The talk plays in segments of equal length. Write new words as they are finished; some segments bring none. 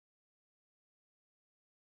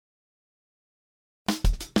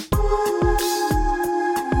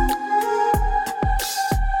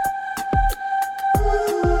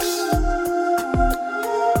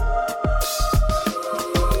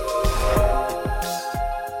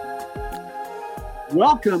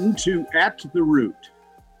Welcome to At the Root.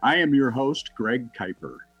 I am your host, Greg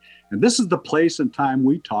Kuiper, and this is the place and time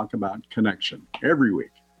we talk about connection every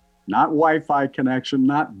week. Not Wi-Fi connection,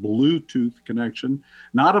 not Bluetooth connection,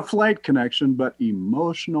 not a flight connection, but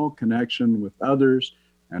emotional connection with others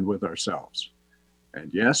and with ourselves.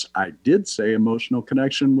 And yes, I did say emotional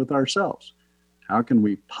connection with ourselves. How can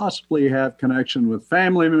we possibly have connection with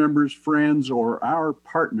family members, friends, or our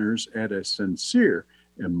partners at a sincere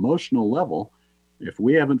emotional level if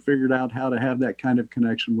we haven't figured out how to have that kind of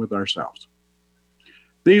connection with ourselves?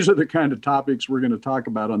 These are the kind of topics we're going to talk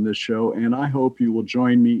about on this show, and I hope you will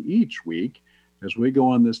join me each week as we go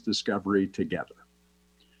on this discovery together.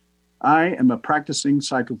 I am a practicing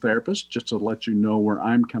psychotherapist, just to let you know where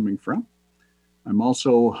I'm coming from. I'm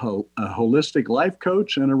also a holistic life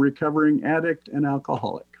coach and a recovering addict and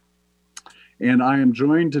alcoholic. And I am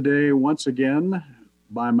joined today once again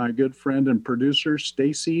by my good friend and producer,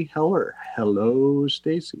 Stacy Heller. Hello,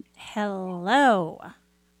 Stacy. Hello.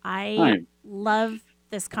 I love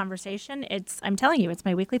this conversation. I'm telling you, it's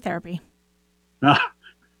my weekly therapy.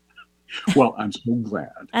 Well, I'm so glad.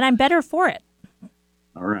 And I'm better for it.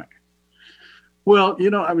 All right. Well,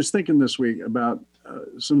 I was thinking this week about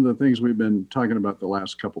some of the things we've been talking about the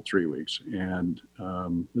last 3 weeks. And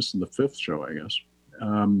this is the fifth show, I guess.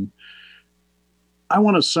 I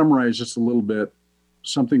want to summarize just a little bit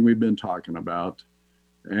something we've been talking about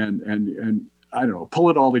and I don't know, pull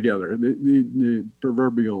it all together, the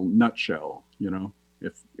proverbial nutshell,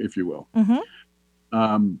 if you will.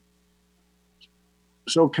 Mm-hmm.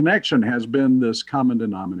 So connection has been this common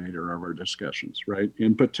denominator of our discussions, right?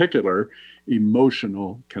 In particular,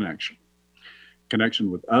 emotional connection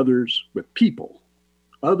with others, with people,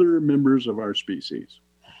 other members of our species.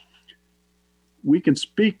 We can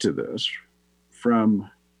speak to this from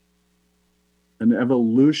an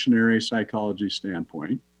evolutionary psychology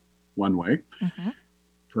standpoint, one way. Mm-hmm.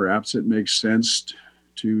 Perhaps it makes sense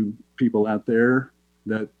to people out there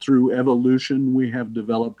that through evolution, we have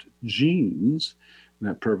developed genes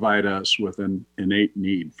that provide us with an innate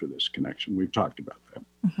need for this connection. We've talked about that.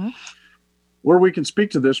 Mm-hmm. Or we can speak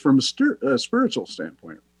to this from a spiritual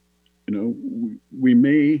standpoint. We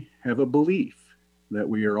may have a belief that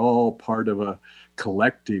we are all part of a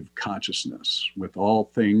collective consciousness with all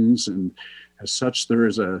things, and as such, there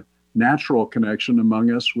is a natural connection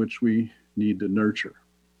among us which we need to nurture.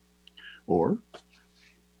 Or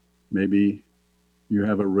maybe you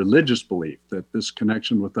have a religious belief that this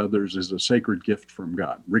connection with others is a sacred gift from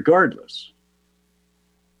God. Regardless,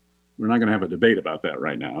 we're not going to have a debate about that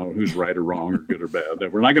right now, who's right or wrong or good or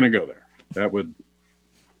bad. We're not going to go there. That would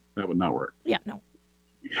not work. Yeah, no.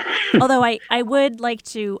 Although I would like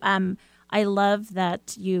to, I love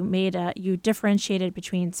that you differentiated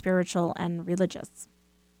between spiritual and religious.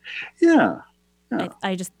 Yeah.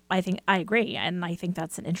 I think I agree. And I think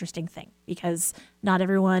that's an interesting thing because not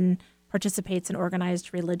everyone participates in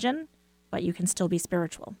organized religion, but you can still be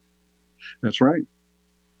spiritual. That's right.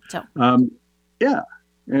 So, yeah.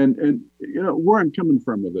 And where I'm coming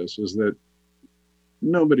from with this is that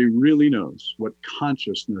nobody really knows what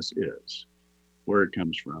consciousness is, where it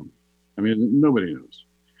comes from. I mean, nobody knows.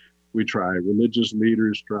 We try, religious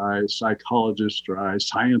leaders try, psychologists try,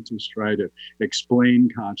 scientists try to explain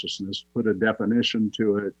consciousness, put a definition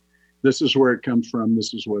to it. This is where it comes from.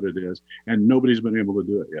 This is what it is. And nobody's been able to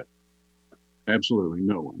do it yet. Absolutely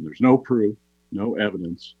no one. There's no proof, no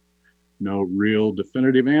evidence, no real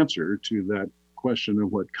definitive answer to that question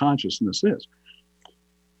of what consciousness is.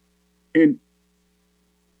 And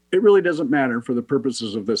it really doesn't matter for the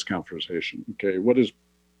purposes of this conversation. Okay, what is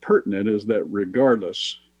pertinent is that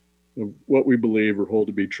regardless of what we believe or hold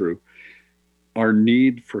to be true, our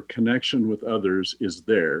need for connection with others is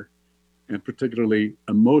there, and particularly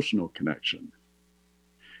emotional connection.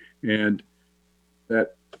 And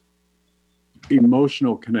that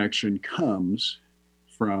emotional connection comes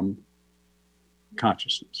from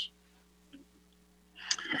consciousness.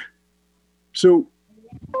 So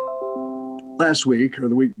last week or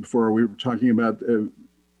the week before, we were talking about,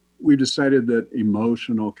 we decided that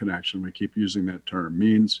emotional connection, we keep using that term,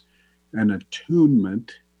 means an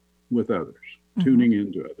attunement with others, tuning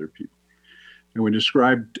into other people. And we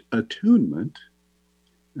described attunement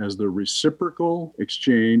as the reciprocal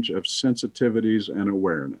exchange of sensitivities and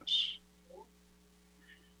awareness.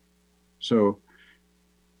 So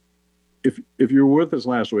if you were with us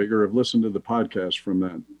last week or have listened to the podcast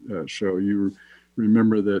from that show, you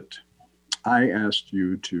remember that I asked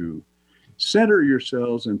you to center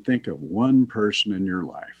yourselves and think of one person in your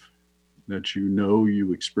life that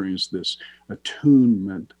you experience this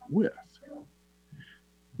attunement with.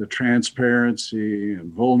 The transparency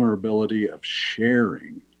and vulnerability of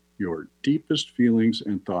sharing your deepest feelings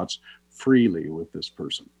and thoughts freely with this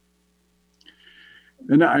person.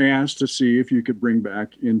 And I asked to see if you could bring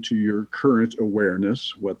back into your current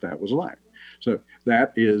awareness what that was like. So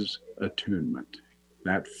that is attunement,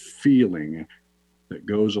 that feeling that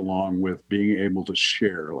goes along with being able to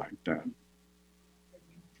share like that.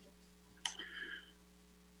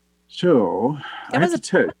 So I have to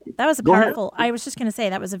tell you, that was a powerful, I was just going to say,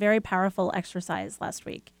 that was a very powerful exercise last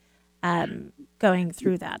week, going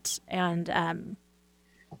through that. And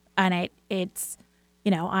it's,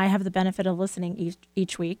 I have the benefit of listening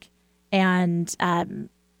each week. And I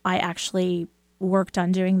actually worked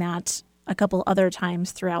on doing that a couple other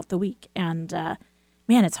times throughout the week. And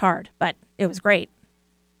man, it's hard, but it was great.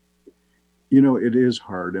 It is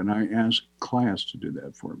hard. And I asked class to do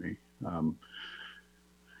that for me.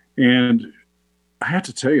 And I have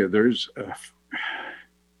to tell you,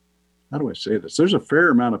 how do I say this? There's a fair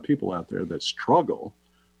amount of people out there that struggle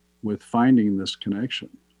with finding this connection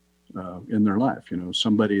in their life,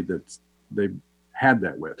 somebody that they've had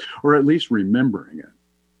that with, or at least remembering it,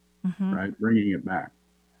 right? Bringing it back.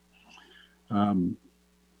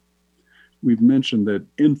 We've mentioned that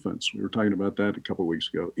infants, we were talking about that a couple of weeks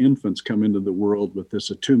ago, infants come into the world with this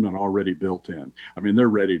attunement already built in. I mean, they're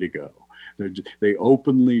ready to go. They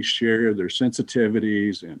openly share their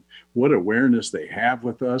sensitivities and what awareness they have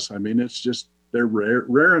with us. I mean, it's just, they're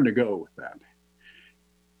raring to go with that.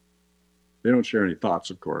 They don't share any thoughts,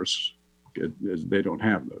 of course. They don't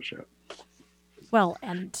have those yet. Well,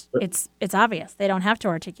 and it's obvious. They don't have to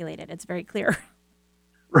articulate it. It's very clear.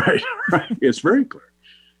 Right. It's very clear.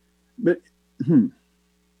 But,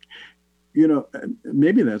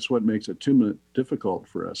 maybe that's what makes attunement difficult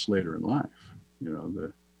for us later in life.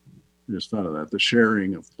 I just thought of that, the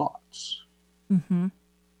sharing of thoughts.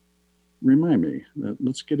 Remind me,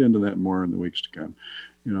 let's get into that more in the weeks to come.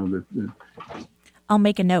 I'll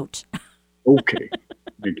make a note. Okay,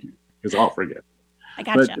 thank you, because I'll forget. I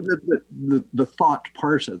gotcha. But the thought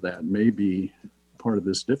part of that may be part of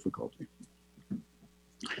this difficulty.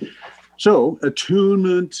 So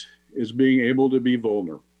attunement is being able to be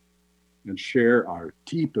vulnerable and share our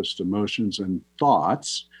deepest emotions and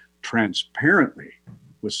thoughts transparently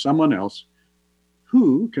with someone else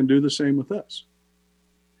who can do the same with us.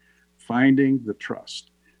 Finding the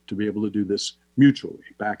trust to be able to do this mutually,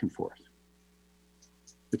 back and forth.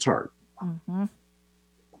 It's hard.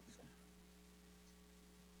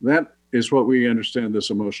 That is what we understand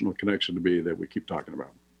this emotional connection to be that we keep talking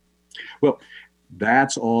about. Well,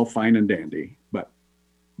 that's all fine and dandy, but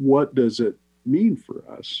what does it mean for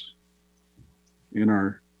us in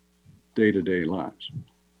our day-to-day lives?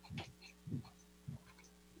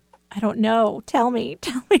 I don't know. Tell me.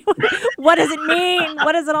 What does it mean?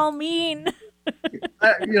 What does it all mean?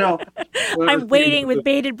 I'm waiting with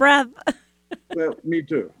bated breath. Well, me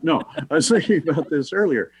too. No, I was thinking about this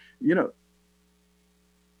earlier.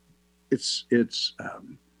 It's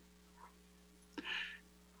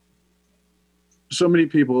so many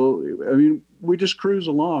people. I mean, we just cruise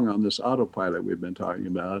along on this autopilot we've been talking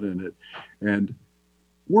about, and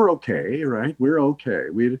we're okay, right? We're okay.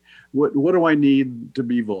 What do I need to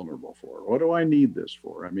be vulnerable for? What do I need this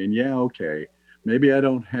for? I mean, yeah, okay. Maybe I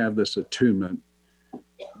don't have this attunement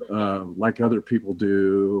like other people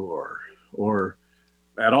do, or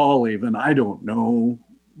at all even. I don't know.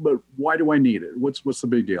 But why do I need it? What's the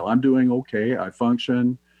big deal? I'm doing okay. I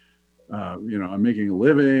function. I'm making a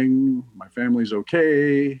living. My family's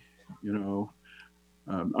okay. I'm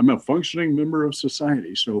a functioning member of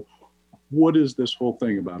society. So what is this whole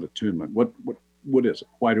thing about attunement? What is it?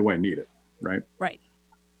 Why do I need it? Right? Right.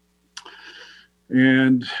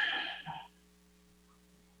 And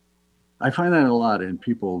I find that a lot in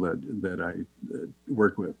people that I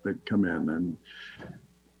work with that come in, and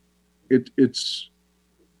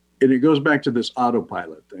it goes back to this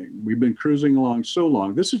autopilot thing. We've been cruising along so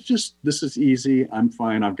long. This is easy. I'm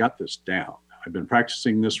fine. I've got this down. I've been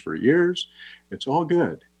practicing this for years. It's all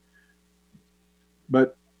good.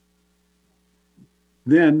 But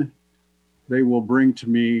then they will bring to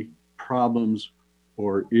me problems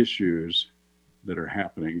or issues that are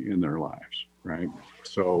happening in their lives, right?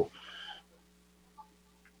 So,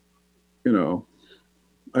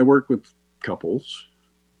 I work with couples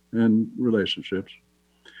and relationships.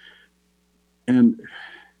 And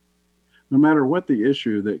no matter what the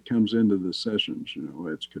issue that comes into the sessions,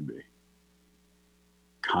 it could be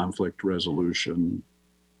conflict resolution,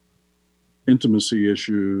 intimacy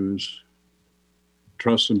issues,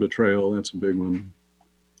 trust and betrayal, that's a big one.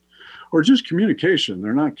 Or just communication.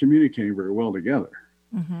 They're not communicating very well together.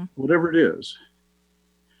 Whatever it is,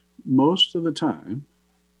 most of the time,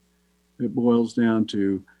 it boils down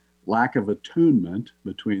to lack of attunement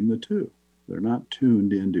between the two. They're not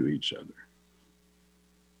tuned into each other.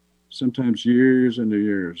 Sometimes years and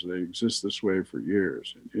years, they exist this way for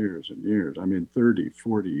years and years and years. I mean, 30,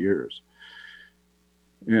 40 years.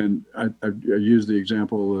 And I use the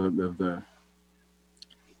example of the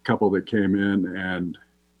couple that came in and,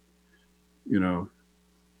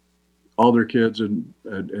 all their kids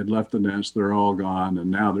had left the nest. They're all gone.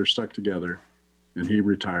 And now they're stuck together. And he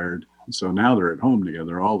retired. So now they're at home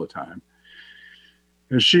together all the time.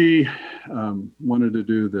 And she wanted to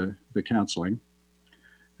do the counseling.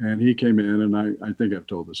 And he came in, and I think I've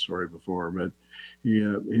told this story before, but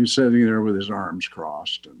he's sitting there with his arms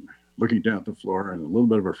crossed and looking down at the floor and a little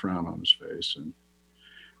bit of a frown on his face.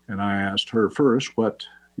 And I asked her first what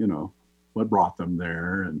brought them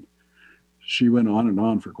there. And she went on and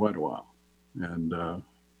on for quite a while. And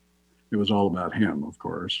it was all about him, of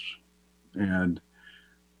course. And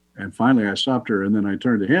finally I stopped her, and then I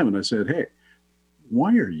turned to him and I said, "Hey,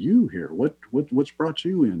 why are you here? What's brought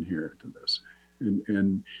you in here to this?"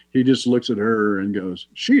 And he just looks at her and goes,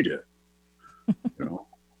 "She did."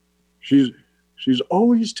 She's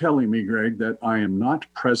always telling me, Greg, that I am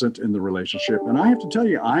not present in the relationship. And I have to tell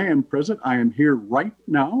you, I am present. I am here right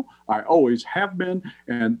now. I always have been.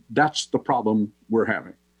 And that's the problem we're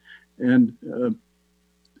having. And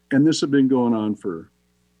this has been going on for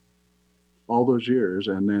all those years.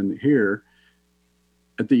 And then here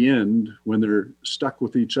at the end, when they're stuck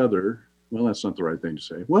with each other, well, that's not the right thing to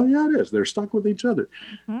say. Well, yeah, it is. They're stuck with each other.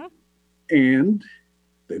 Mm-hmm. And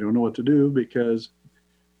they don't know what to do because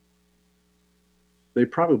they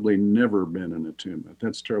probably never been in attunement.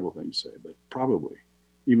 That's a terrible thing to say, but probably,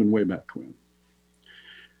 even way back when.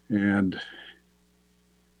 And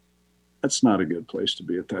that's not a good place to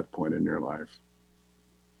be at that point in your life.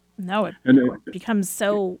 No, it becomes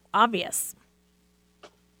so obvious.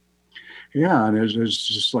 Yeah, and there's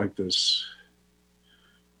just like this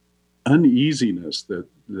uneasiness that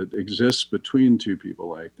exists between two people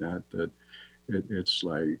like that it's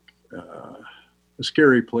like a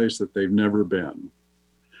scary place that they've never been.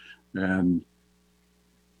 And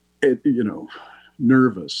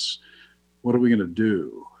nervous. What are we going to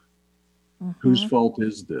do? Mm-hmm. Whose fault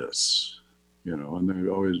is this? And they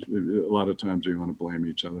always, a lot of times they want to blame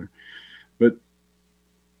each other. But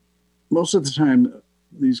most of the time,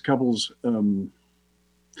 these couples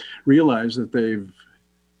realize that they've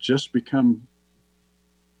just become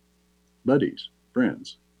buddies,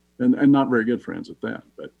 friends, and not very good friends at that.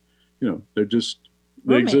 But, they're just,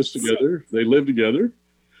 they roommates. Exist together, they live together,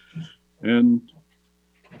 and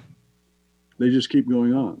they just keep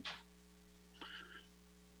going on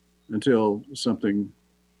until something,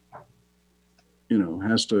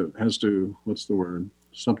 has to, what's the word?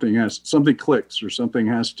 Something clicks, or something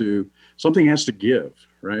has to give,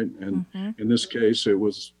 right? And in this case, it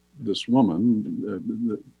was this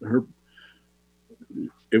woman,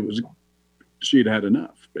 she'd had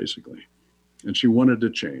enough, basically, and she wanted to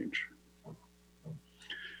change.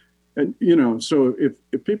 And, so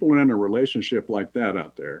if people are in a relationship like that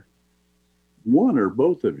out there, one or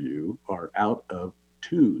both of you are out of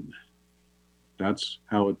tune. That's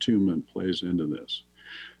how attunement plays into this.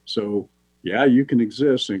 So, yeah, you can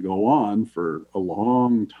exist and go on for a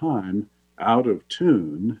long time out of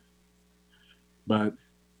tune, but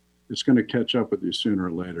it's going to catch up with you sooner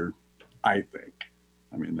or later, I think.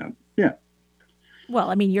 I mean, yeah.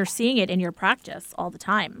 Well, you're seeing it in your practice all the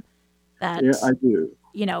time. Yeah, I do.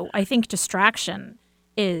 I think distraction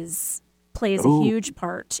plays a huge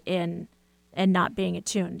part in not being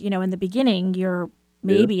attuned. In the beginning, you're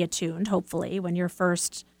maybe attuned, hopefully, when you're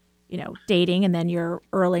first, dating, and then you're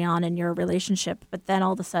early on in your relationship. But then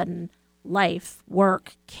all of a sudden, life,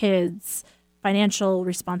 work, kids, financial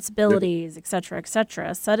responsibilities, et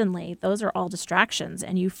cetera, suddenly those are all distractions,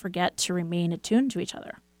 and you forget to remain attuned to each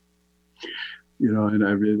other. And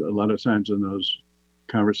I mean, a lot of times in those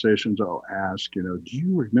conversations, I'll ask, do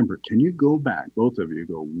you remember, can you go back, both of you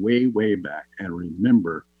go way, way back and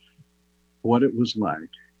remember what it was like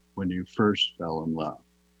when you first fell in love?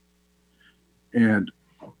 And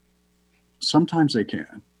sometimes they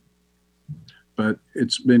can, but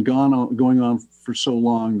it's been going on for so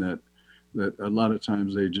long that a lot of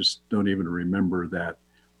times they just don't even remember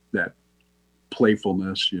that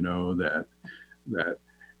playfulness, that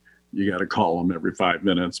you got to call them every 5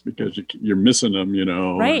 minutes because you're missing them,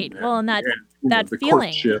 Right. And that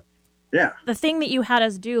feeling. Courtship. Yeah. The thing that you had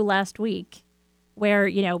us do last week where,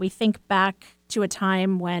 we think back to a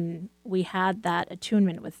time when we had that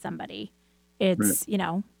attunement with somebody. It's,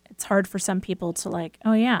 right. It's hard for some people to like,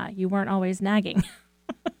 oh yeah, you weren't always nagging.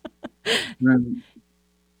 Right.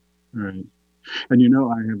 And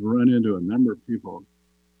I have run into a number of people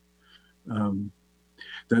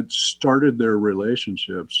that started their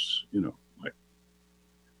relationships, like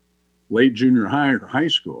late junior high or high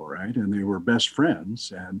school, right? And they were best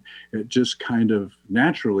friends, and it just kind of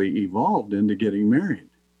naturally evolved into getting married.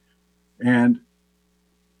 And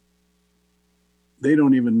they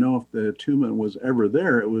don't even know if the attunement was ever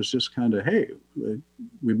there. It was just kind of, hey,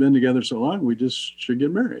 we've been together so long, we just should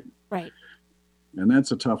get married. Right. And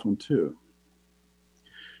that's a tough one too.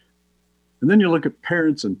 And then you look at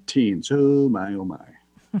parents and teens. Oh my, oh my.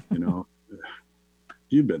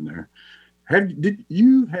 You've been there. Did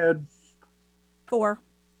you had 4?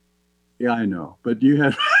 Yeah, I know. But you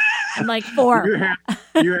had I'm like 4.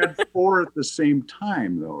 you had 4 at the same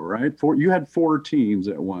time though, right? You had 4 teens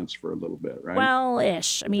at once for a little bit, right? Well,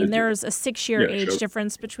 ish. I mean, there's a 6-year age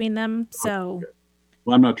difference between them. So okay.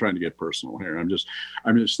 Well, I'm not trying to get personal here. I'm just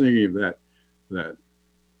thinking of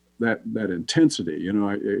that intensity.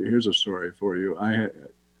 Here's a story for you. I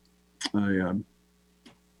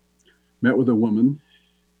met with a woman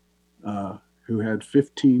who had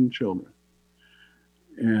 15 children,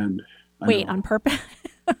 and wait, on purpose?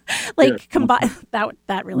 Like combined?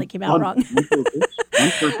 That really came out wrong.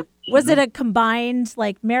 On purpose. Was it a combined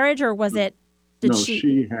like marriage, or was it?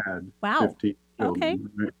 She had 15 children. Okay.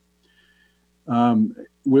 Right?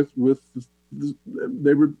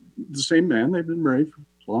 They were the same man. They've been married for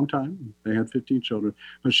a long time. They had 15 children,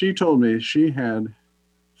 but she told me she had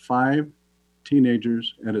 5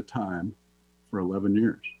 teenagers at a time for 11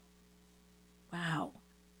 years. Wow.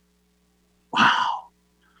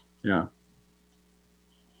 Yeah.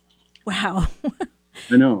 Wow.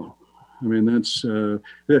 I know. I mean, that's so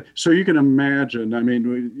you can imagine. I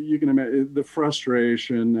mean, you can imagine the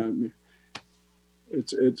frustration.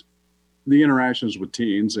 It's the interactions with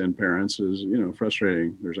teens and parents is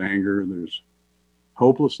frustrating. There's anger, there's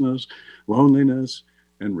hopelessness, loneliness,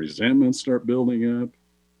 and resentment start building up.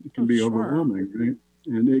 It can be overwhelming, right?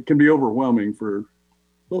 And it can be overwhelming for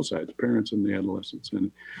both sides, parents and the adolescents,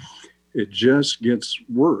 and it just gets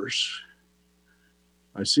worse.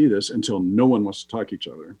 I see this until no one wants to talk to each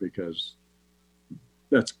other, because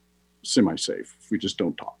that's semi-safe. We just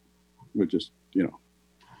don't talk. We just, if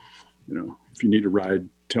you need a ride,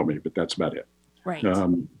 tell me, but that's about it. Right.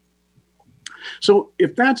 So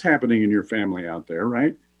if that's happening in your family out there,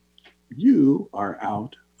 right, you are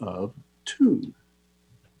out of tune.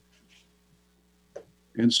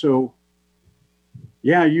 And so,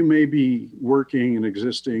 yeah, you may be working and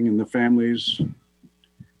existing, and the family's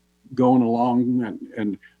going along,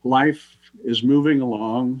 and life is moving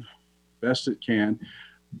along best it can,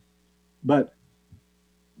 but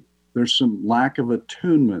there's some lack of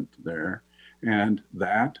attunement there, and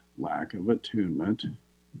that lack of attunement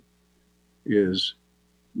is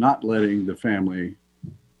not letting the family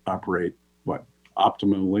operate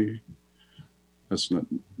optimally. That's not.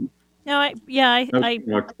 No, That's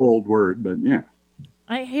a cold word, but yeah.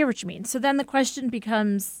 I hear what you mean. So then the question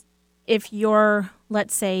becomes, if you're,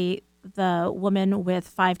 let's say, the woman with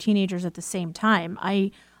 5 teenagers at the same time,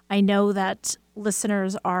 I know that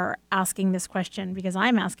listeners are asking this question because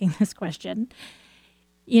I'm asking this question.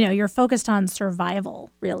 You're focused on survival,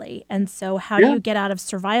 really. And so how do you get out of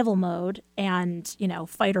survival mode and,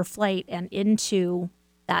 fight or flight and into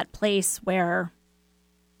that place where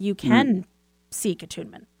you can seek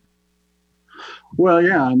attunement? Well,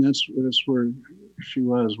 yeah, and that's where she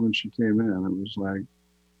was when she came in. It was like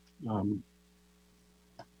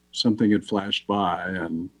something had flashed by,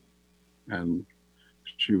 and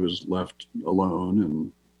she was left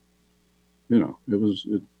alone, and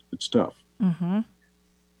it's tough. Mm-hmm.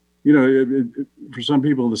 For some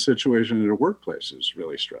people, the situation at a workplace is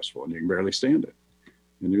really stressful, and you can barely stand it.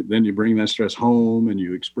 And then you bring that stress home, and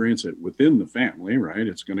you experience it within the family, right?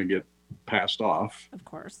 It's going to get passed off, of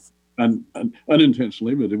course,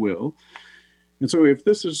 unintentionally, but it will. And so if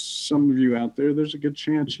this is some of you out there, there's a good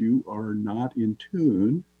chance you are not in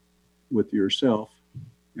tune with yourself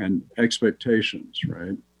and expectations,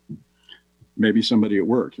 right? Maybe somebody at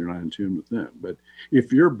work, you're not in tune with them. But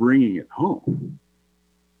if you're bringing it home,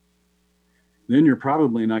 then you're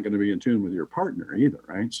probably not going to be in tune with your partner either,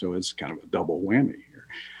 right? So it's kind of a double whammy here.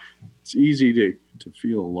 It's easy to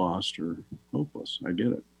feel lost or hopeless. I get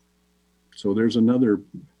it. So there's another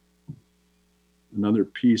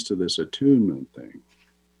piece to this attunement thing.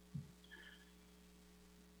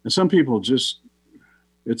 And some people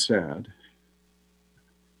it's sad,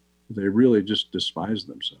 they really just despise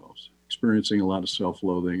themselves, experiencing a lot of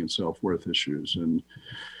self-loathing and self-worth issues. And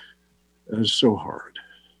it's so hard.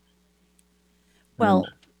 Well,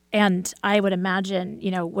 and I would imagine,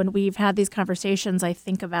 when we've had these conversations, I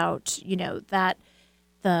think about, that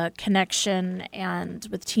the connection and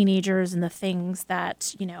with teenagers and the things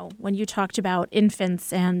that, when you talked about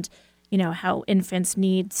infants and, how infants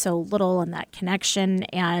need so little and that connection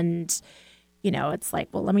and, it's like,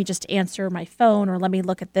 well, let me just answer my phone or let me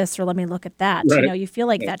look at this or let me look at that. Right. You feel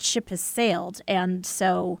like that ship has sailed. And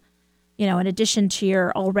so, in addition to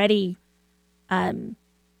your already,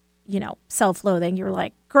 self-loathing, you're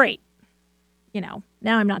like, great, now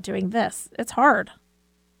I'm not doing this. It's hard.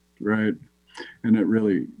 Right. And it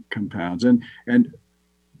really compounds. And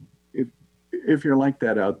if you're like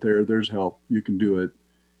that out there, there's help. You can do it.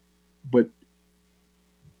 But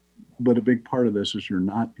a big part of this is you're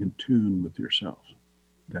not in tune with yourself.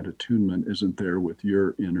 That attunement isn't there with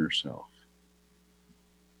your inner self.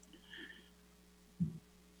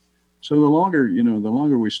 So the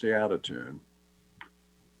longer we stay out of tune,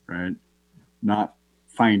 right? Not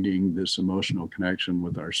finding this emotional connection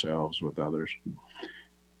with ourselves, with others,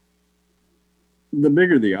 the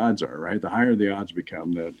bigger the odds are, right? The higher the odds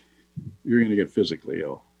become that you're going to get physically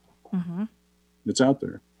ill. Mm-hmm. It's out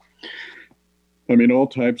there. I mean, all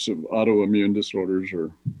types of autoimmune disorders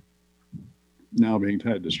are now being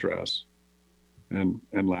tied to stress and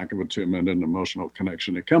lack of attunement and emotional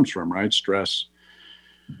connection it comes from, right? Stress.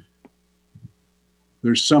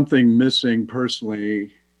 There's something missing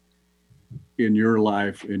personally in your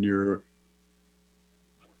life, in your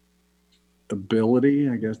ability,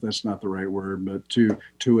 I guess that's not the right word, but to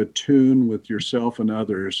attune with yourself and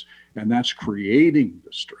others, and that's creating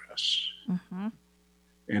the stress. Mm-hmm.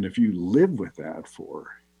 And if you live with that for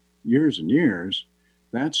years and years,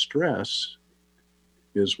 that stress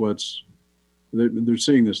is they're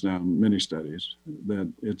seeing this now in many studies, that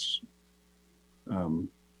it's a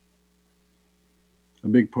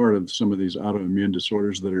big part of some of these autoimmune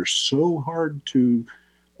disorders that are so hard to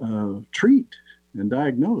treat and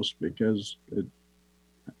diagnose because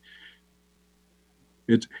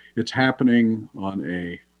it's happening on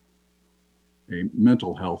a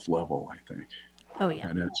mental health level, I think. Oh yeah.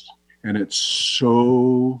 And it's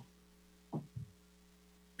so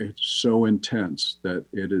intense that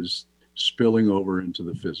it is spilling over into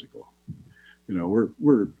the physical.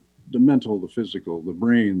 We're the mental, the physical, the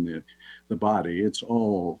brain, the body. It's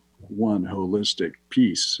all one holistic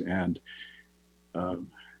piece, and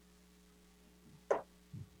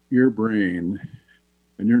your brain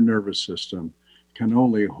and your nervous system can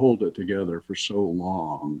only hold it together for so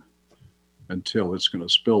long until it's going to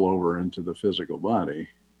spill over into the physical body,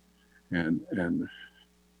 and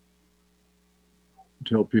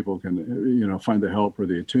until people can find the help or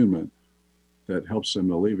the attunement that helps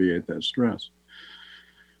them alleviate that stress.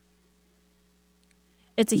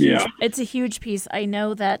 It's a huge piece. I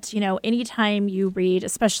know that, anytime you read,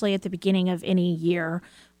 especially at the beginning of any year,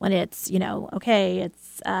 when it's, okay,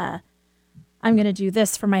 it's, I'm going to do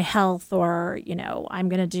this for my health, or, I'm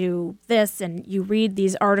going to do this. And you read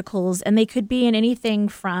these articles, and they could be in anything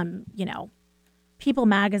from, People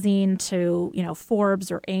Magazine to,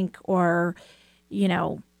 Forbes or Inc. or,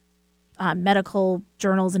 medical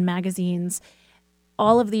journals and magazines.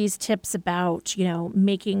 All of these tips about,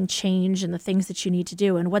 making change and the things that you need to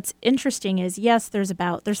do. And what's interesting is, yes, there's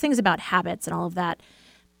things about habits and all of that.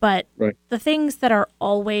 But right. The things that are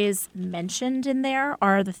always mentioned in there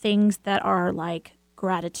are the things that are like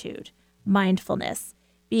gratitude, mindfulness,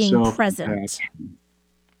 being present.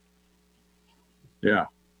 Yeah.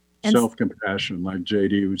 And self-compassion, like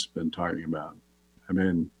JD's been talking about. I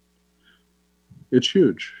mean, it's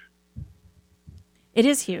huge. It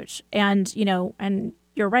is huge. And, and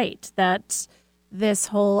you're right that this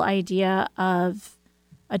whole idea of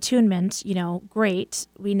attunement, great.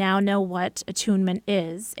 We now know what attunement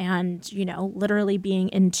is, and, literally being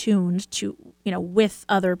in tuned to, with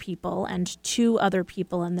other people and to other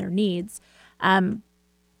people and their needs. And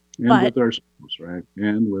with ourselves, right?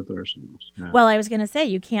 And with ourselves. Yeah. Well, I was going to say,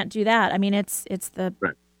 you can't do that. I mean, it's the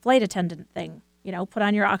right. flight attendant thing, put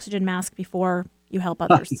on your oxygen mask before you help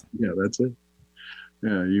others. Yeah, that's it.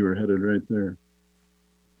 Yeah, you were headed right there.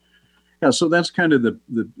 Yeah, so that's kind of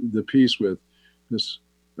the piece with this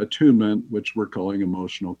attunement, which we're calling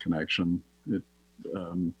emotional connection. It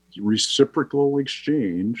reciprocal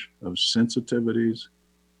exchange of sensitivities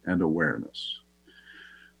and awareness.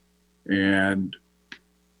 And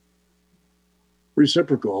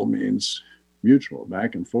reciprocal means mutual,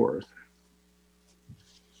 back and forth.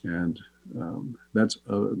 And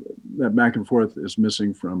that back and forth is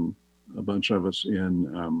missing from a bunch of us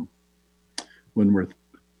in when we're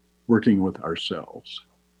working with ourselves.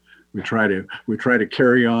 We try to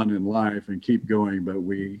carry on in life and keep going, but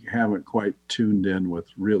we haven't quite tuned in with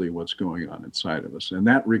really what's going on inside of us. And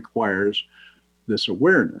that requires this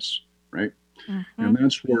awareness, right? Mm-hmm. And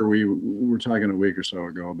that's where we were talking a week or so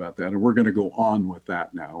ago about that. And we're going to go on with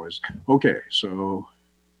that now is, okay, so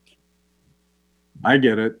I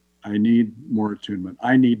get it. I need more attunement.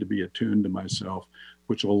 I need to be attuned to myself,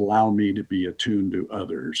 which will allow me to be attuned to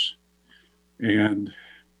others. And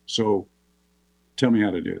so tell me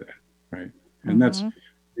how to do that, right? And that's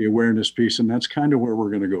the awareness piece. And that's kind of where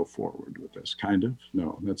we're going to go forward with this. Kind of?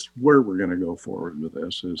 No, that's where we're going to go forward with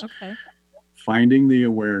this is finding the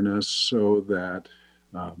awareness so that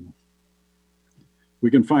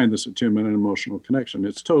we can find this attunement and emotional connection.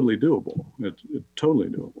 It's totally doable. It's totally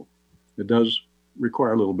doable. It does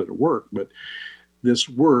require a little bit of work, but this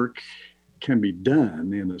work can be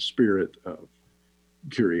done in a spirit of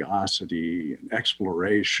curiosity and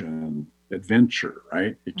exploration, adventure,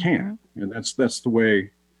 right? It can. And that's the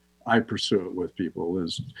way I pursue it with people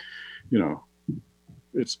is, you know,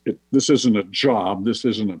 this isn't a job. This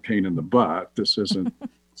isn't a pain in the butt. This isn't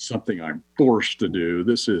something I'm forced to do.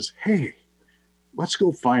 This is, hey, let's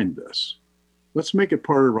go find this. Let's make it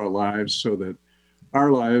part of our lives so that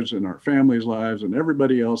our lives and our families' lives and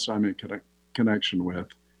everybody else I'm in connection with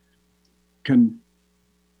can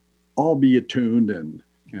all be attuned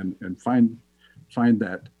and find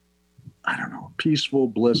that, I don't know, peaceful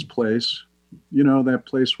bliss place. You know, that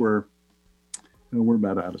place where we're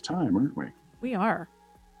about out of time, aren't we? We are.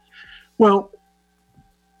 Well,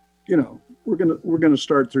 you know, we're gonna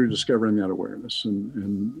start through discovering that awareness,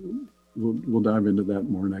 and we'll dive into that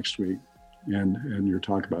more next week, and your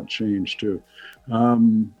talk about change too.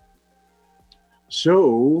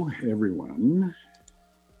 So everyone,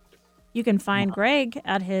 you can find Greg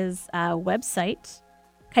at his website,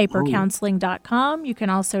 kuipercounseling.com. You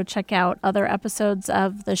can also check out other episodes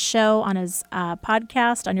of the show on his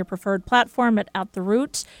podcast on your preferred platform at The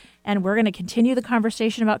Root. And we're going to continue the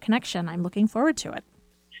conversation about connection. I'm looking forward to it.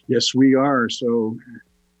 Yes, we are. So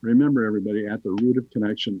remember, everybody, at the root of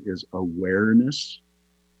connection is awareness.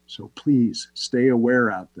 So please stay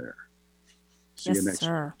aware out there. See you next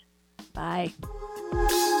week. Bye.